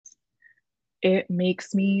It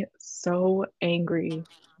makes me so angry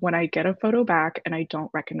when I get a photo back and I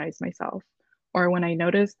don't recognize myself, or when I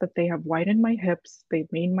notice that they have widened my hips,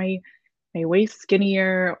 they've made my waist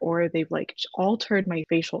skinnier, or they've like altered my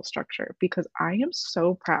facial structure because I am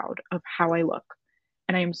so proud of how I look.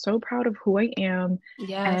 And I am so proud of who I am.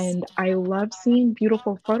 Yes. And I love seeing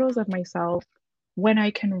beautiful photos of myself when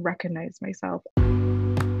I can recognize myself.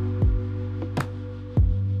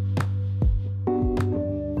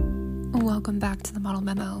 Welcome back to the Model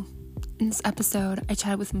Memo. In this episode, I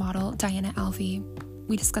chatted with model Diana Alfi.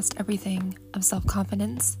 We discussed everything of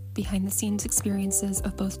self-confidence, behind the scenes experiences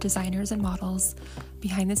of both designers and models,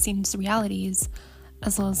 behind the scenes realities,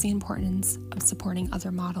 as well as the importance of supporting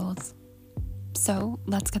other models. So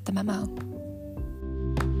let's get the memo.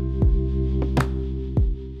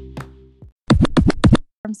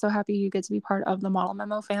 I'm so happy you get to be part of the Model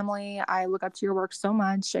Memo family. I look up to your work so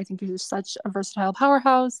much. I think you're such a versatile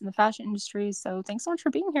powerhouse in the fashion industry. So thanks so much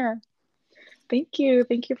for being here. Thank you.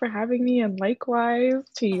 Thank you for having me, and likewise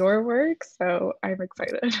to your work. So I'm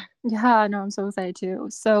excited. Yeah, no, I'm so excited too.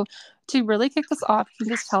 So to really kick this off, can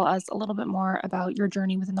you just tell us a little bit more about your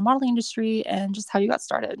journey within the modeling industry and just how you got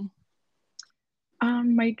started?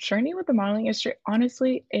 My journey with the modeling industry,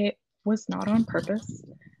 honestly, it was not on purpose.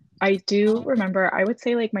 I do remember, I would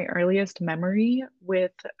say like my earliest memory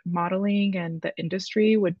with modeling and the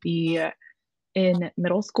industry would be in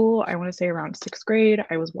middle school. I want to say around sixth grade.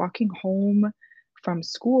 I was walking home from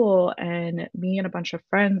school and me and a bunch of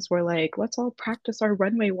friends were like, let's all practice our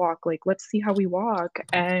runway walk. Like, let's see how we walk.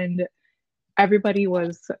 And everybody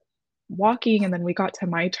was walking, and then we got to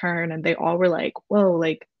my turn and they all were like, whoa,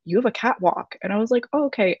 like you have a catwalk. And I was like, oh,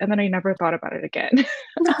 okay. And then I never thought about it again.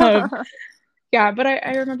 um, yeah, but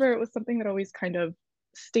I remember it was something that always kind of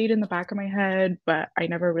stayed in the back of my head, but I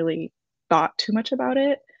never really thought too much about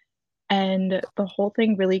it. And the whole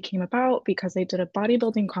thing really came about because I did a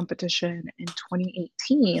bodybuilding competition in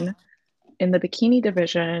 2018 in the bikini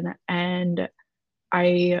division, and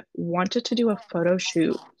I wanted to do a photo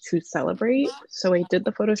shoot to celebrate. So I did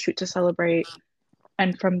the photo shoot to celebrate.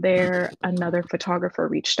 And from there, another photographer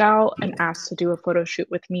reached out and asked to do a photo shoot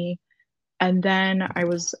with me. And then I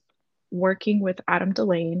was working with Adam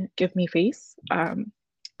Delane, Give Me Face.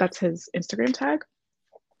 That's his Instagram tag.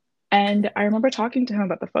 And I remember talking to him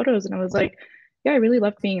about the photos, and I was like, yeah, I really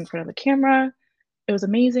love being in front of the camera. It was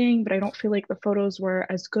amazing, but I don't feel like the photos were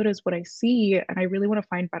as good as what I see. And I really want to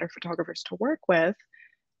find better photographers to work with.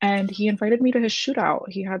 And he invited me to his shootout.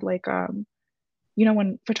 He had like,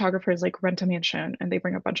 when photographers like rent a mansion and they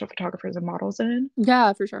bring a bunch of photographers and models in.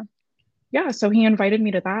 Yeah, for sure. Yeah, so he invited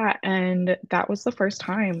me to that. And that was the first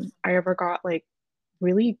time I ever got like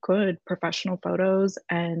really good professional photos.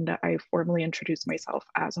 And I formally introduced myself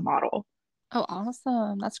as a model. Oh,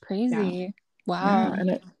 awesome. That's Yeah. crazy. Yeah. Wow.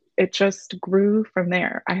 And it just grew from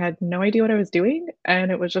there. I had no idea what I was doing.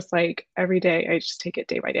 And it was just like every day I just take it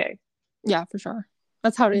day by day. Yeah, for sure.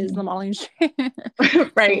 That's how it is in the Mhm. modeling industry.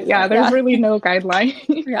 Right. So, Yeah. There's yeah. really no guideline.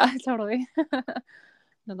 Yeah, totally.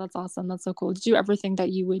 No, that's awesome. That's so cool. Did you ever think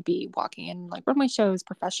that you would be walking in like runway shows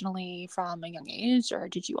professionally from a young age, or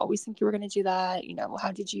did you always think you were going to do that?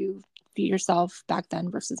 How did you view yourself back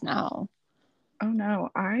then versus now? Oh no,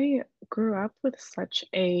 I grew up with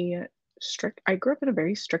I grew up in a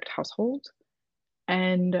very strict household.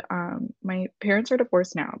 And my parents are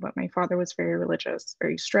divorced now, but my father was very religious,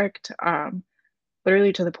 very strict,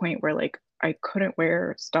 literally to the point where like I couldn't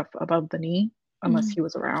wear stuff above the knee unless Mm, he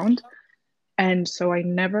was around. And so I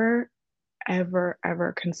never, ever,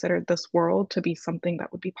 ever considered this world to be something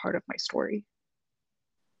that would be part of my story.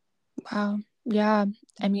 wow. Yeah.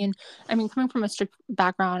 I Mhm. mean, coming from a strict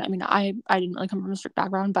background, I didn't really come from a strict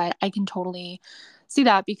background, but I can totally see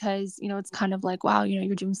that because, it's kind of like, wow,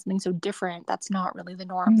 you're doing something so different. That's not really the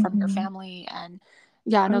norm from your Mhm. family. And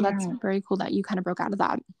yeah, Oh no, that's yeah. very cool that you kind of broke out of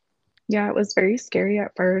that. Yeah, it was very scary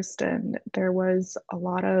at first, and there was a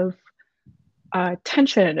lot of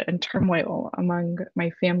tension and turmoil among my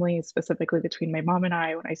family, specifically between my mom and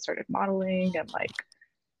I when I started modeling, and like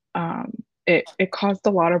um, it caused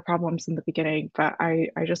a lot of problems in the beginning, but I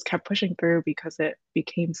just kept pushing through because it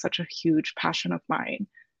became such a huge passion of mine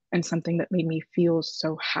and something that made me feel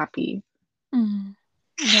so happy. Mm.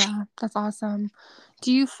 Yeah, that's awesome.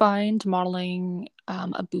 Do you find modeling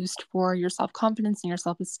a boost for your self confidence and your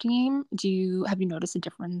self esteem? Have you noticed a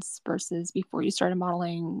difference versus before you started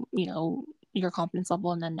modeling? Your confidence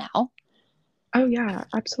level and then now? Oh yeah,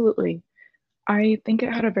 absolutely. I think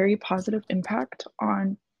it had a very positive impact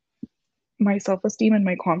on my self-esteem and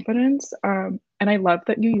my confidence. And I love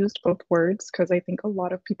that you used both words because I think a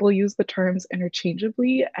lot of people use the terms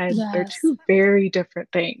interchangeably and they're Yes, two very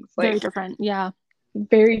different things. very Like, different. Yeah.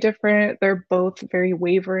 very different. They're both very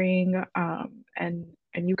wavering, and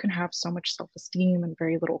you can have so much self-esteem and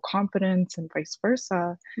very little confidence, and vice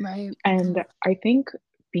versa. Right. And I think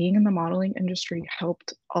being in the modeling industry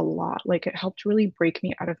helped a lot. Like it helped really break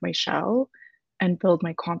me out of my shell and build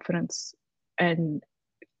my confidence and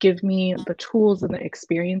give me the tools and the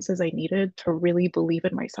experiences I needed to really believe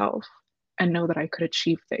in myself and know that I could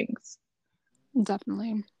achieve things.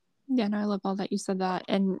 Definitely. Yeah, no, I love all that you said that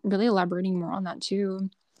and really elaborating more on that too.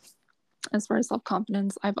 As far as self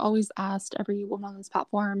confidence, I've always asked every woman on this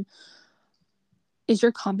platform, is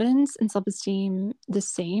your confidence and self esteem the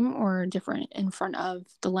same or different in front of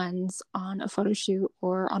the lens on a photo shoot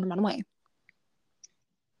or on a runway?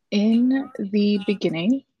 In the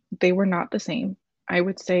beginning, they were not the same. I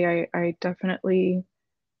would say I definitely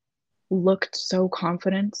looked so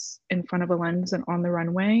confident in front of a lens and on the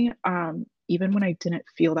runway, even when I didn't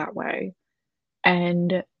feel that way.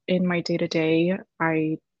 And in my day to day,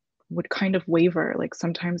 I would kind of waver. Like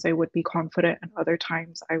sometimes I would be confident, and other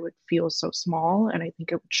times I would feel so small, and I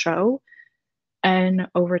think it would show. And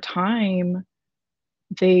over time,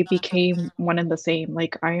 they became one and the same.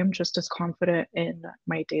 Like I am just as confident in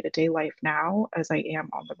my day to day life now as I am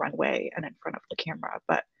on the runway and in front of the camera.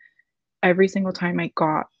 But every single time I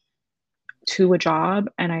got to a job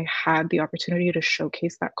and I had the opportunity to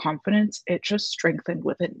showcase that confidence, it just strengthened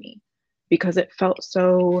within me because it felt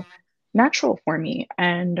so natural for me.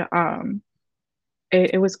 And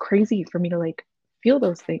it was crazy for me to like feel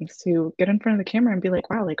those things, to get in front of the camera and be like,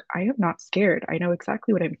 wow, like I am not scared. I know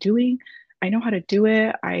exactly what I'm doing. I know how to do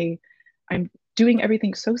it. I'm doing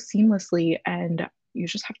everything so seamlessly. And you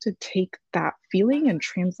just have to take that feeling and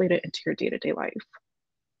translate it into your day-to-day life.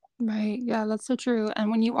 Right. Yeah, that's so true. And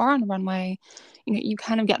when you are on a runway, you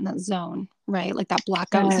kind of get in that zone, right? Like that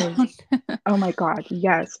blackout zone. Yes. Oh my God.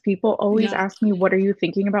 Yes. People always Yeah. ask me, what are you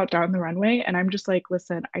thinking about down the runway? And I'm just like,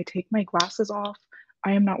 listen, I take my glasses off.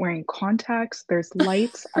 I am not wearing contacts. There's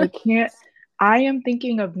lights. I am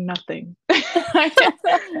thinking of nothing. I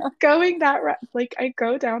am going like I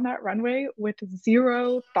go down that runway with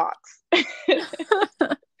zero thoughts.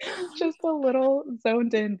 Just a little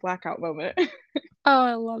zoned in blackout moment. Oh,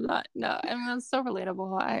 I love that. No, I mean, that's so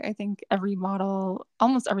relatable. I think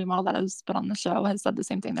almost every model that has been on the show has said the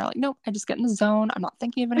same thing. They're like, nope, I just get in the zone. I'm not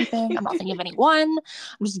thinking of anything. I'm not thinking of anyone.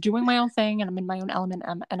 I'm just doing my own thing and I'm in my own element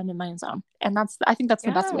and I'm in my own zone. And I think that's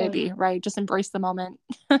the best way to Yeah. be, right? Just embrace the moment.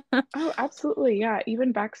 Oh, absolutely. Yeah.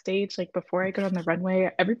 Even backstage, like before I get on the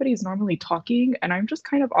runway, everybody's normally talking and I'm just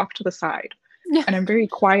kind of off to the side. Yeah. And I'm very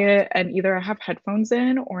quiet, and either I have headphones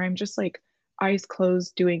in or I'm just like eyes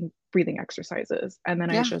closed doing breathing exercises. And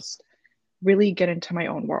then I Yeah. just really get into my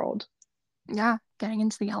own world. Yeah. Getting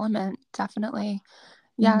into the element. Definitely.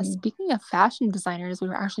 Yeah, Hmm. speaking of fashion designers, we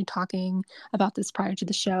were actually talking about this prior to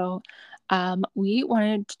the show. We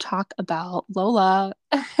wanted to talk about Lola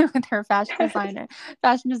with her fashion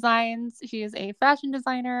designs. She is a fashion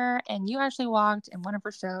designer, and you actually walked in one of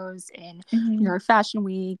her shows in New Hmm. York Fashion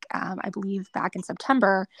Week, I believe back in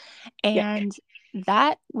September. Yeah. And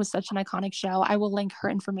that was such an iconic show. I will link her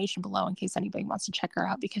information below in case anybody wants to check her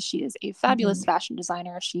out because she is a fabulous Hmm. fashion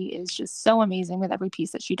designer. She is just so amazing with every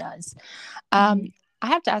piece that she does. Hmm. Um, I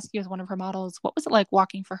have to ask you, as one of her models, what was it like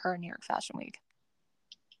walking for her in New York Fashion Week?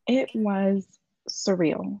 It was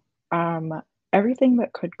surreal. Everything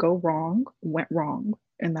that could go wrong went wrong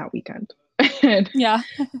in that weekend. And Yeah.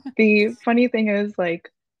 the funny thing is,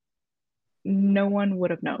 like, no one would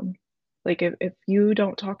have known. Like if you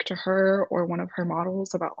don't talk to her or one of her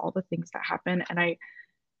models about all the things that happen,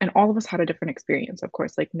 and all of us had a different experience, of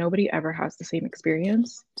course. Like nobody ever has the same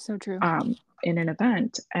experience So true. in an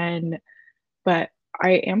event. And but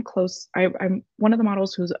I am close. I'm one of the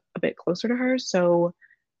models who's a bit closer to her. So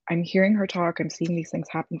I'm hearing her talk, I'm seeing these things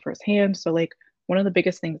happen firsthand. So like one of the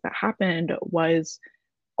biggest things that happened was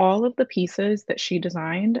all of the pieces that she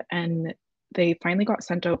designed, and they finally got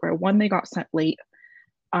sent over. One, they got sent late,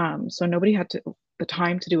 so nobody had the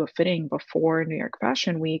time to do a fitting before New York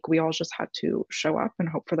Fashion Week. We all just had to show up and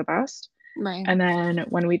hope for the best. Right. And then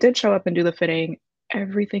when we did show up and do the fitting,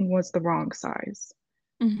 everything was the wrong size.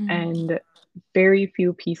 Hmm. And very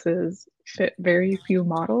few pieces fit very few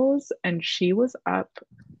models. And she was up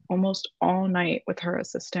almost all night with her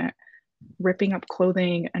assistant, ripping up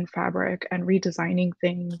clothing and fabric and redesigning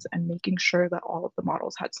things and making sure that all of the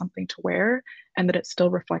models had something to wear and that it still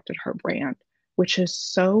reflected her brand, which is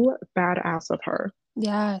so badass of her.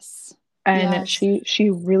 Yes. And Yes. she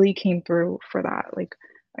really came through for that. Like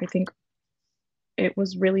I think it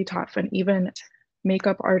was really tough. And even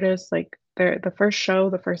makeup artists, like the first show,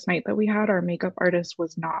 the first night that we had, our makeup artist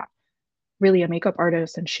was not really a makeup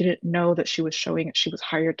artist and she didn't know that she was showing it. She was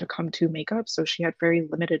hired to come to makeup. So she had very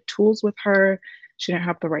limited tools with her. She didn't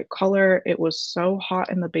have the right color. It was so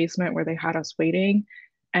hot in the basement where they had us waiting.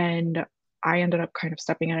 And I ended up kind of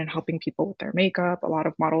stepping in and helping people with their makeup. A lot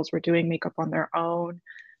of models were doing makeup on their own.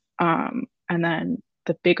 And then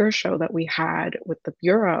the bigger show that we had with the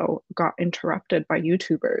bureau got interrupted by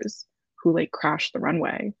YouTubers who like crashed the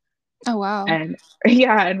runway. Oh, wow. And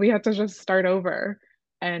yeah, and we had to just start over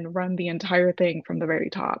and run the entire thing from the very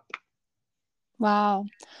top. Wow.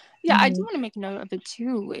 Yeah, I do Mhm. want to make note of it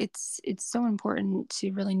too. It's so important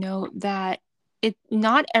to really note that it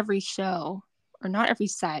not every show or not every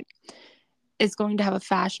set is going to have a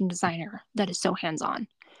fashion designer that is so hands-on.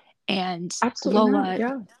 And Absolutely not. Lola,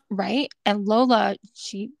 Yeah. right? And Lola,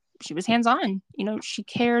 she was hands-on. She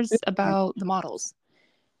cares Yeah. about the models.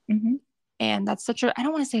 Hmm. And that's such a, I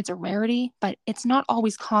don't want to say it's a rarity, but it's not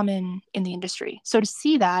always common in the industry. So to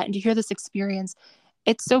see that and to hear this experience,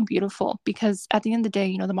 it's so beautiful because at the end of the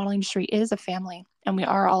day, the modeling industry is a family and we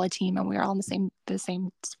are all a team and we are all in the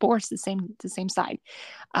same sports, the same side.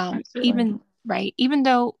 Absolutely. Even right, even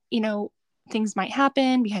though, things might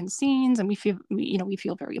happen behind the scenes and we feel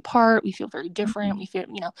very apart, we feel very different, Hmm. we feel,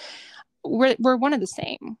 we're one of the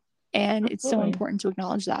same. And it's so Absolutely. important to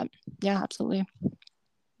acknowledge that. Yeah, absolutely.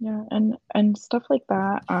 Yeah. And stuff like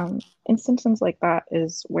that, instances like that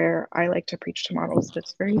is where I like to preach to models that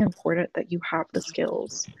it's very important that you have the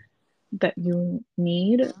skills that you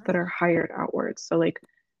need that are hired outwards. So like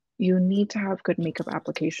you need to have good makeup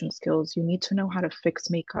application skills. You need to know how to fix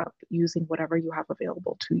makeup using whatever you have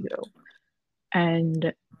available to you.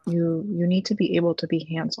 And you need to be able to be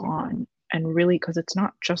hands-on and really because it's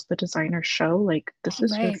not just the designer show, like this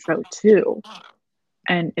is your Right. show too.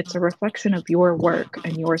 And it's a reflection of your work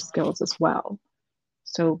and your skills as well.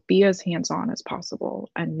 So be as hands-on as possible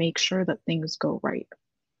and make sure that things go right.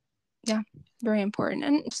 Yeah, very important.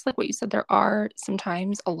 And just like what you said, there are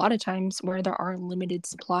sometimes, a lot of times, where there are limited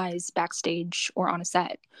supplies backstage or on a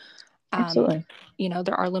set. Um, Absolutely.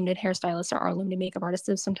 there are limited hairstylists, there are limited makeup artists.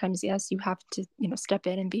 So sometimes, yes, you have to, step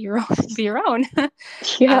in and be your own, be your own.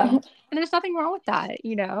 Yeah. And there's nothing wrong with that.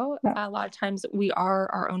 No. A lot of times we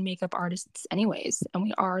are our own makeup artists, anyways, and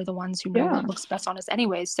we are the ones who know Yeah. what looks best on us,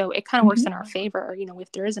 anyways. So it kind of works Hmm. in our favor,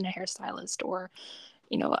 if there isn't a hairstylist or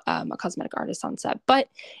a cosmetic artist on set. But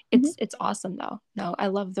Hmm. it's awesome though. No, I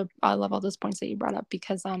love all those points that you brought up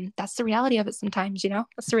because that's the reality of it sometimes.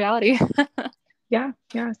 That's the reality. Yeah.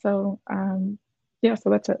 Yeah. So yeah, so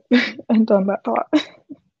that's it. End on that thought.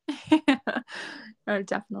 Oh,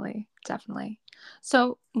 definitely, definitely.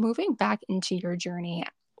 So moving back into your journey,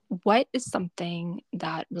 what is something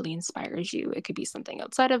that really inspires you? It could be something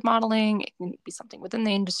outside of modeling, it can be something within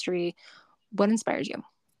the industry. What inspires you?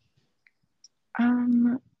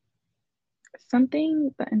 Um,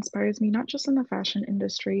 Something that inspires me, not just in the fashion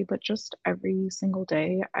industry, but just every single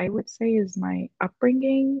day, I would say is my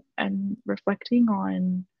upbringing and reflecting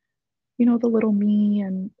on, the little me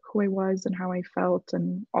and who I was and how I felt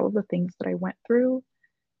and all of the things that I went through,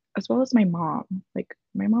 as well as my mom. Like,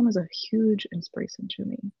 my mom is a huge inspiration to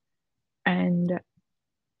me. And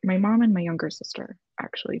my mom and my younger sister,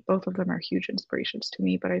 actually, both of them are huge inspirations to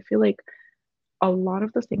me. But I feel like a lot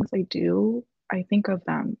of the things I do, I think of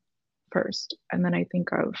them first, and then I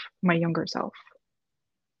think of my younger self,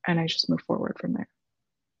 and I just move forward from there.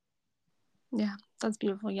 Yeah, that's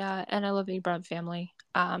beautiful. Yeah, and I love that you brought up family.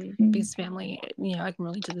 Mm-hmm. Because family, I can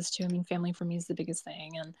relate to this too. I mean, family for me is the biggest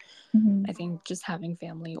thing, and I think just having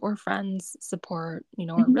family or friends support,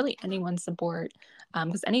 or Hmm. really anyone's support,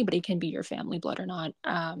 because anybody can be your family, blood or not.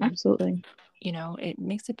 Absolutely. It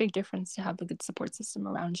makes a big difference to have a good support system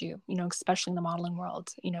around you, especially in the modeling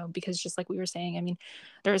world, because just like we were saying, I mean,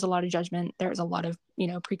 there is a lot of judgment, there's a lot of,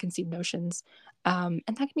 preconceived notions. And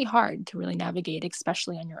that can be hard to really navigate,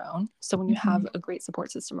 especially on your own. So when you Hmm. have a great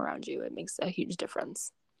support system around you, it makes a huge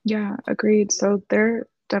difference. Yeah, agreed. So they're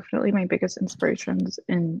definitely my biggest inspirations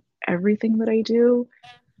in everything that I do.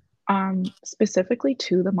 Specifically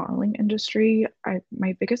to the modeling industry,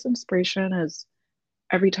 my biggest inspiration is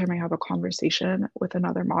every time I have a conversation with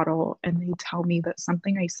another model and they tell me that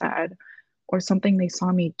something I said or something they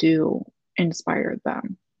saw me do inspired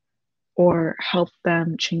them or helped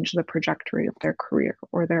them change the trajectory of their career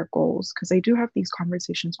or their goals. Because I do have these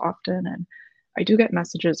conversations often, and I do get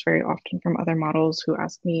messages very often from other models who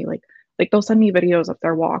ask me like they'll send me videos of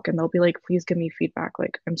their walk and they'll be like, please give me feedback.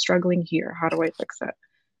 Like, I'm struggling here. How do I fix it?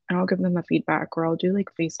 And I'll give them the feedback, or I'll do like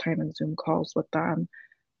FaceTime and Zoom calls with them.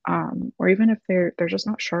 Or even if they're just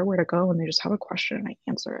not sure where to go and they just have a question and I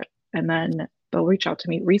answer it. And then they'll reach out to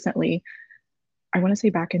me recently. I want to say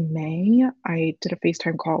back in May, I did a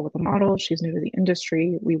FaceTime call with a model. She's new to the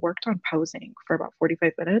industry. We worked on posing for about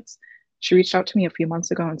 45 minutes. She reached out to me a few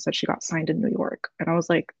months ago and said she got signed in New York. And I was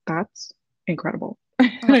like, that's incredible. Oh,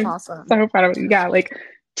 that's I'm awesome. so proud of you. Yeah, like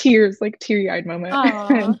tears, like teary-eyed moment. Oh,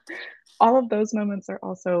 And all of those moments are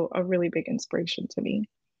also a really big inspiration to me.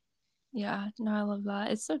 yeah. No, I love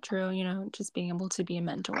that. It's so true. Just being able to be a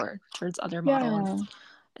mentor towards other models. Yeah.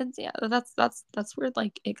 It's yeah, that's where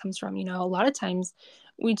like it comes from. A lot of times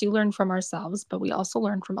we do learn from ourselves, but we also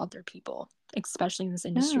learn from other people, especially in this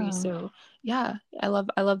industry. Yeah. So yeah, I love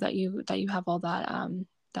that you have all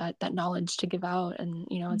that knowledge to give out. And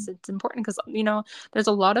it's important because there's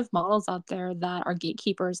a lot of models out there that are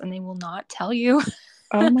gatekeepers and they will not tell you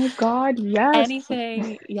Oh my God, yes.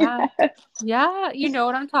 anything. Yeah. Yes, Yeah, you know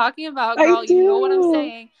what I'm talking about, I girl. You know what I'm do.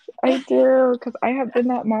 saying. I do, because I have been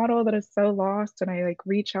that model that is so lost, and I like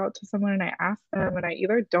reach out to someone and I ask them, and I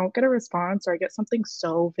either don't get a response or I get something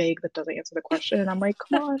so vague that doesn't answer the question, and I'm like,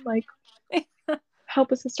 come on, like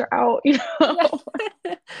help a sister out, you Yeah. know?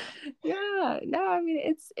 Yeah. No, I mean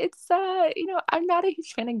it's I'm not a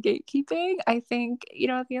huge fan of gatekeeping. I think,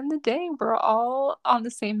 at the end of the day, we're all on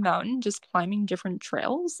the same mountain, just climbing different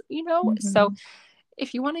trails. So Hmm.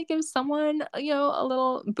 if you want to give someone, a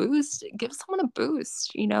little boost, give someone a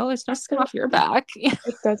boost. There's no skin off your Absolutely. back.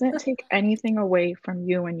 It doesn't take anything away from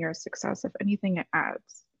you and your success. If anything, it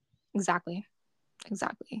adds. Exactly.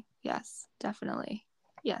 Exactly. Yes, definitely.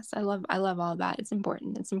 Yes, I love all of that. It's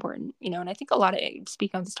important. It's important, and I think a lot of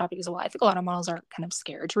speaking on this topic as well, I think a lot of models are kind of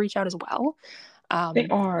scared to reach out as well. They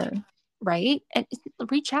Um, are. right? And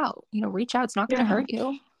reach out. Reach out. It's not gonna Yeah. hurt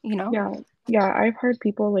you. Yeah. Yeah. I've heard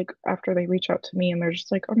people like after they reach out to me and they're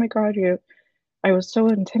just like, oh my God, I was so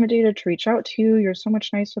intimidated to reach out to you. You're so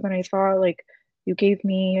much nicer than I thought. Like, you gave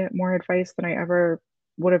me more advice than I ever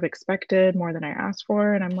would have expected, more than I asked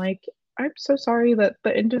for. And I'm like, I'm so sorry that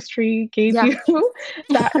the industry gave Yeah. you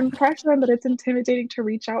that impression that it's intimidating to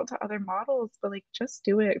reach out to other models, but like, just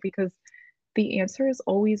do it because the answer is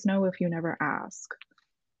always no if you never ask.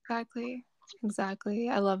 Exactly. Exactly.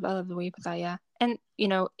 I love the way you put that, yeah. And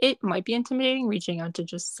it might be intimidating reaching out to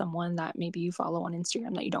just someone that maybe you follow on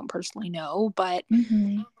Instagram that you don't personally know, but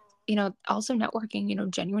Hmm. also networking,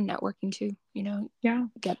 genuine networking too, Yeah.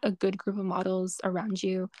 get a good group of models around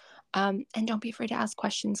you. And don't be afraid to ask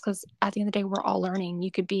questions because at the end of the day, we're all learning.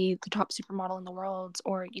 You could be the top supermodel in the world,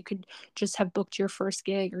 or you could just have booked your first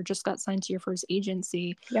gig or just got signed to your first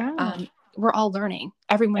agency. Yeah. We're all learning.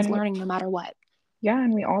 Everyone's And learning no matter what. yeah,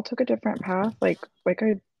 and we all took a different path. Like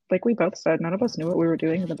we both said, none of us knew what we were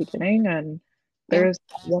doing in the beginning, and Yeah, there's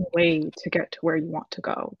one way to get to where you want to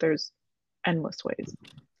go. There's endless ways.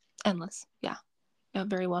 endless. Yeah. No,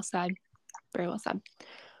 very well said. Very well said.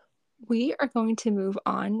 We are going to move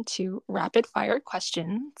on to rapid fire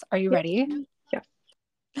questions. Are you Yep. ready?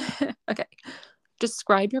 Yeah. Okay.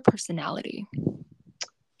 Describe your personality.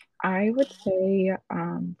 I would say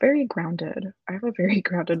very grounded. I have a very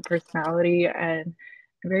grounded personality and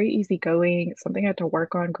I'm very easygoing. Something I had to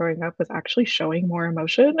work on growing up was actually showing more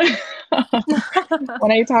emotion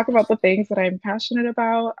when I talk about the things that I'm passionate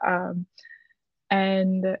about.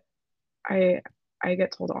 And I I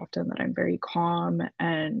get told often that I'm very calm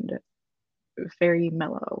and very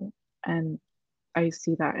mellow, and I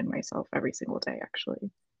see that in myself every single day,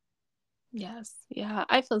 actually. Yes. Yeah.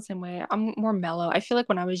 I feel the same way. I'm more mellow. I feel like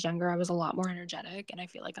when I was younger, I was a lot more energetic, and I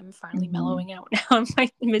feel like I'm finally Hmm. mellowing out now in my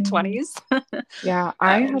mid Hmm. 20s. Yeah,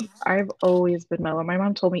 I've always been mellow. My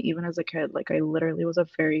mom told me even as a kid, like I literally was a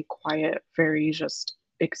very quiet, very just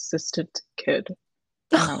existent kid.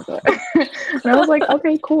 And that was it. And I was like,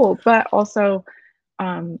 okay, cool. But also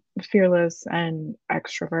fearless and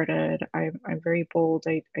extroverted. I'm very bold.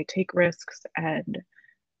 I take risks and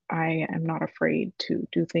I am not afraid to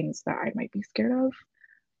do things that I might be scared of.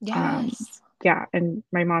 Um, Yes. yeah, and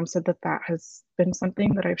my mom said that that has been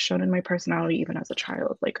something that I've shown in my personality even as a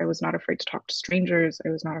child. Like I was not afraid to talk to strangers. I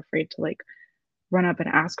was not afraid to like run up and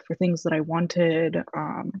ask for things that I wanted.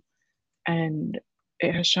 And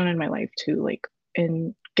it has shown in my life too, like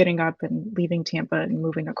in getting up and leaving Tampa and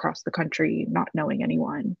moving across the country, not knowing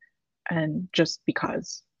anyone, and just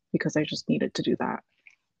because I just needed to do that.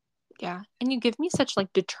 Yeah. And you give me such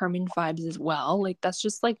like determined vibes as well. Like that's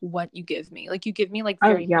just like what you give me. Like you give me like Oh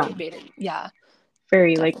very yeah, motivated. Yeah,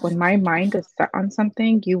 very like when definitely. my mind is set on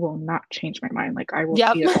something, you will not change my mind. Like I will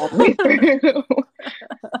Yep. see it all the way through.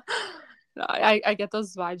 No, I get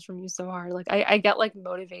those vibes from you so hard. Like I get like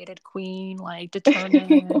motivated queen, like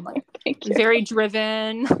determined, like Thank you. very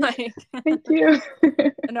driven. Like Thank you.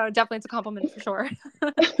 no, definitely it's a compliment for sure.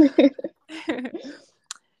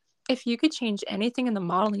 If you could change anything in the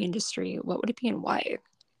modeling industry, what would it be and why?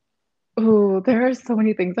 Oh, there are so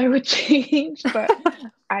many things I would change, but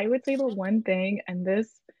I would say the one thing, and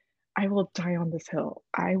this, I will die on this hill.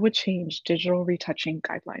 I would change digital retouching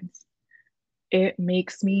guidelines. It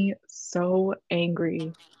makes me so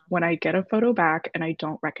angry when I get a photo back and I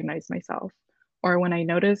don't recognize myself, or when I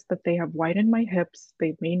notice that they have widened my hips,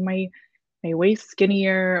 they've made my waist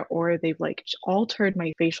skinnier, or they've like altered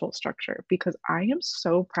my facial structure because I am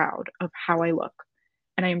so proud of how I look.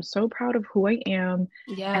 And I am so proud of who I am.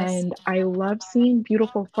 Yes. And I love seeing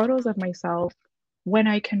beautiful photos of myself when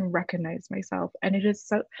I can recognize myself. And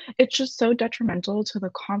it's just so detrimental to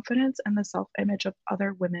the confidence and the self-image of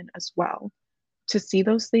other women as well to see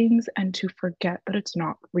those things and to forget that it's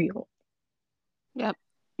not real. Yep.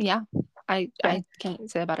 Yeah. Yeah. I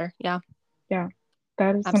can't say that better. Yeah, Yeah.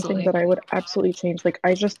 That is something absolutely. that I would absolutely change. Like,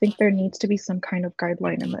 I just think there needs to be some kind of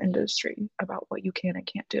guideline in the industry about what you can and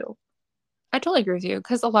can't do. I totally agree with you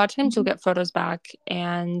because a lot of times you'll Mhm. get photos back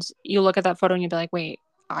and you look at that photo and you'll be like, wait,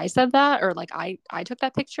 I said that, or like I took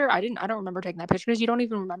that picture. I don't remember taking that picture because you don't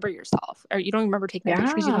even remember yourself, or you don't even remember taking that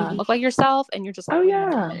picture because you don't even Yeah. look like yourself, and you're just Oh, like, wait a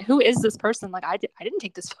yeah. minute, who is this person? Like I didn't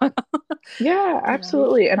take this photo. Yeah, You know?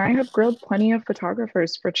 absolutely. And I have grilled plenty of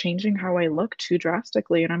photographers for changing how I look too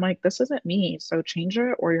drastically. And I'm like, this isn't me. So change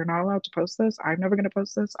it, or you're not allowed to post this. I'm never going to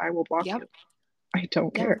post this. I will block Yep. you. I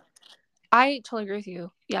don't Yeah. care. I totally agree with you.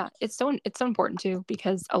 Yeah, it's so important too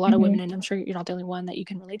because a lot of Hmm. women, and I'm sure you're not the only one that you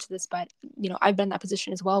can relate to this, but I've been in that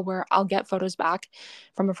position as well where I'll get photos back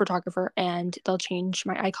from a photographer and they'll change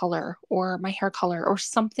my eye color or my hair color or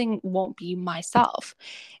something won't be myself.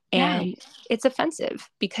 Yeah, And it's offensive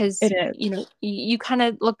because it is. you kind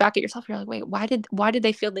of look back at yourself, you're like, wait, why did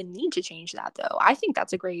they feel the need to change that though? I think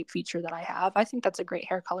that's a great feature that I have. I think that's a great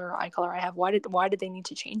hair color or eye color I have. Why did they need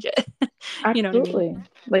to change it? You know what I mean? Absolutely.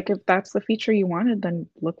 Like, if that's the feature you wanted, then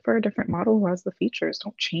look for a different model who has the features.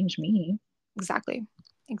 Don't change me. Exactly.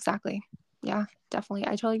 Exactly. Yeah, definitely.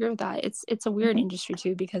 I totally agree with that. It's a weird Hmm. industry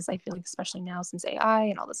too because I feel like especially now since AI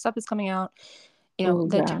and all this stuff is coming out, Oh,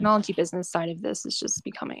 the yeah. technology business side of this is just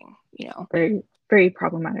becoming, Very, very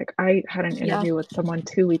problematic. I had an yeah. interview with someone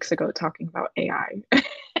 2 weeks ago talking about AI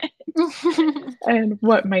and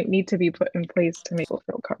what might need to be put in place to make people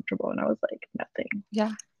feel comfortable. And I was like, nothing.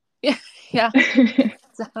 Yeah. Yeah. Yeah.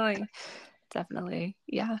 Definitely. Definitely.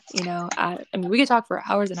 Yeah. I mean, we could talk for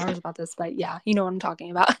hours and hours about this, but yeah, you know what I'm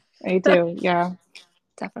talking about. I do. Yeah.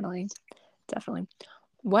 Definitely. Definitely.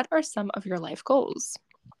 What are some of your life goals?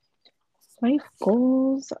 Life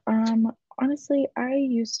goals. Honestly, I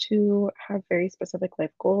used to have very specific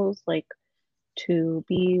life goals, like to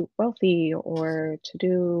be wealthy or to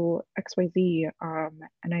do XYZ.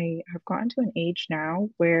 And I have gotten to an age now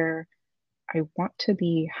where I want to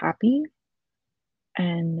be happy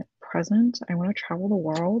and present. I want to travel the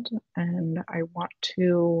world and I want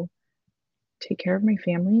to take care of my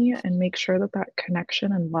family and make sure that that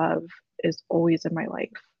connection and love is always in my life.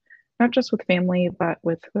 Not just with family, but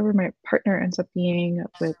with whoever my partner ends up being,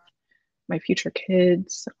 with my future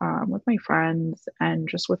kids, with my friends, and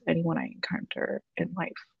just with anyone I encounter in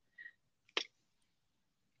life.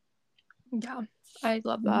 Yeah, I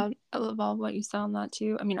love Mhm. that. I love all what you said on that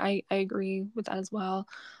too. I mean, I agree with that as well.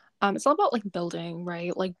 It's all about like building,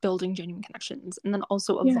 right? Like building genuine connections, and then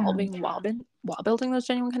also Yeah. evolving while building those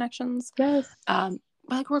genuine connections. Yes.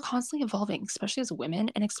 Like we're constantly evolving, especially as women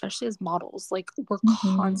and especially as models. Like we're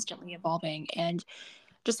Hmm. constantly evolving, and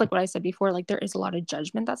just like what I said before, like there is a lot of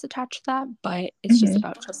judgment that's attached to that, but it's just Hmm.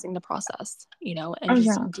 about trusting the process, and Oh, just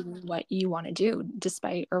yeah. doing what you want to do,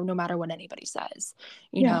 despite or no matter what anybody says,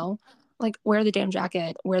 you Yeah. know, like wear the damn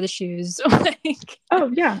jacket, wear the shoes, like,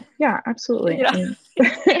 Oh, yeah. Yeah, absolutely. you I mean,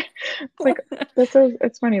 it's like,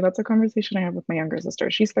 it's funny. That's a conversation I have with my younger sister.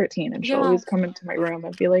 She's 13 and she'll yeah, always come into my room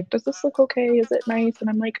and be like, does this look okay? Is it nice? And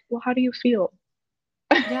I'm like, well, how do you feel?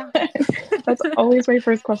 yeah, That's always my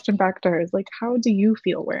first question back to her is like, how do you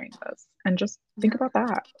feel wearing this? And just think yeah, about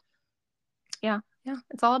that. yeah, yeah.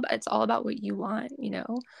 It's all about what you want,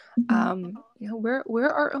 Hmm. we're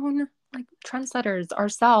our own like trendsetters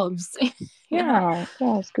ourselves. Yeah, Yeah.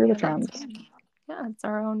 Yeah. Screw the yeah, that's trends. yeah, it's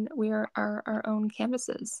our own, we are our own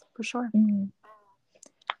canvases for sure. Mm.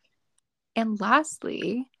 And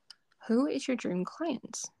lastly, who is your dream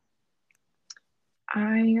client?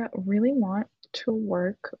 I really want to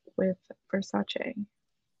work with Versace.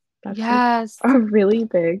 That's like Yes. a really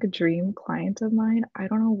big dream client of mine. I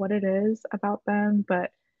don't know what it is about them,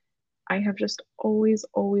 but I have just always,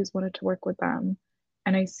 always wanted to work with them.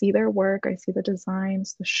 And I see their work, I see the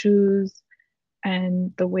designs, the shoes,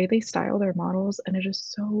 and the way they style their models, and it is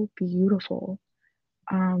so beautiful.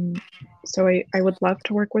 Um, so I would love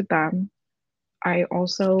to work with them. I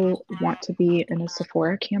also want to be in a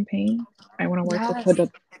Sephora campaign. I want to work with Yes.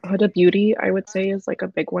 Huda Beauty, I would say, is like a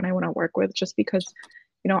big one I want to work with just because,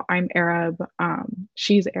 I'm Arab,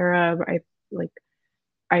 she's Arab. Like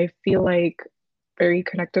I feel like very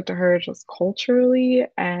connected to her just culturally,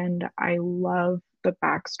 and I love the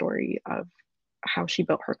backstory of how she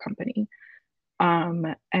built her company.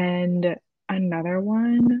 And another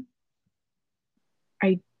one,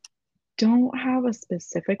 I don't have a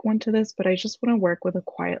specific one to this, but I just want to work with a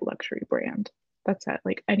quiet luxury brand. That's it,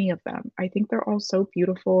 like any of them. I think they're all so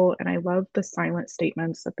beautiful, and I love the silent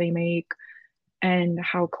statements that they make and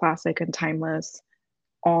how classic and timeless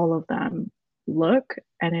all of them look.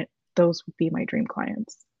 And those would be my dream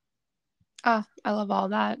clients. Ah, I love all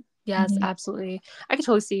that. Yes, Mhm. absolutely. I could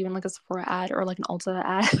totally see even like a Sephora ad or like an Ulta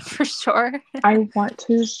ad for sure. I want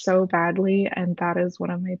to so badly, and that is one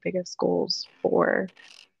of my biggest goals for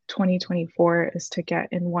 2024 is to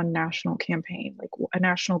get in one national campaign, like a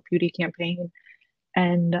national beauty campaign,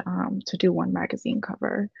 and to do one magazine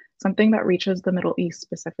cover, something that reaches the Middle East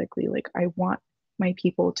specifically. Like, I want my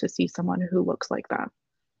people to see someone who looks like that.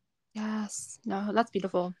 Yes, no, that's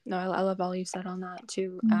beautiful. No, I love all you said on that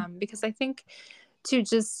too. Mm, Because I think to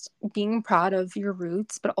just being proud of your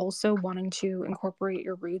roots, but also wanting to incorporate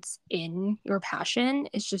your roots in your passion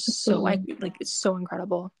is just so absolutely. like it's so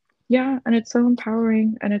incredible. Yeah, and it's so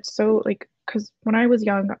empowering. And it's so like, because when I was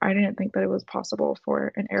young, I didn't think that it was possible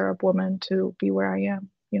for an Arab woman to be where I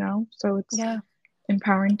am? So it's Yeah,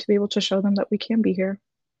 empowering to be able to show them that we can be here.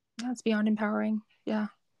 that's beyond empowering. Yeah,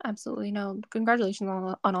 absolutely. No, congratulations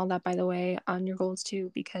on all that, by the way, on your goals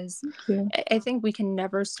too, because Thank you. I think we can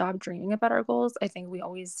never stop dreaming about our goals. I think we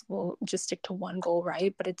always will just stick to one goal,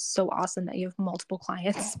 right? But it's so awesome that you have multiple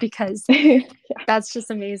clients because Yeah, that's just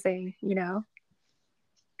amazing, you know?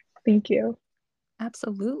 thank you.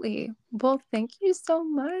 Absolutely. Well, thank you so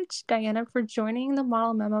much, Diana, for joining the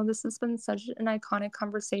Model Memo. This has been such an iconic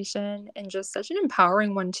conversation and just such an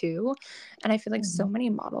empowering one, too. And I feel like so Mhm. many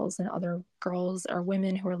models and other girls or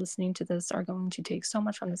women who are listening to this are going to take so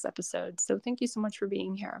much from this episode. So thank you so much for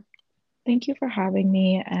being here. Thank you for having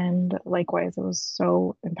me. And likewise, it was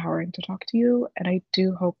so empowering to talk to you. And I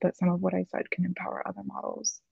do hope that some of what I said can empower other models.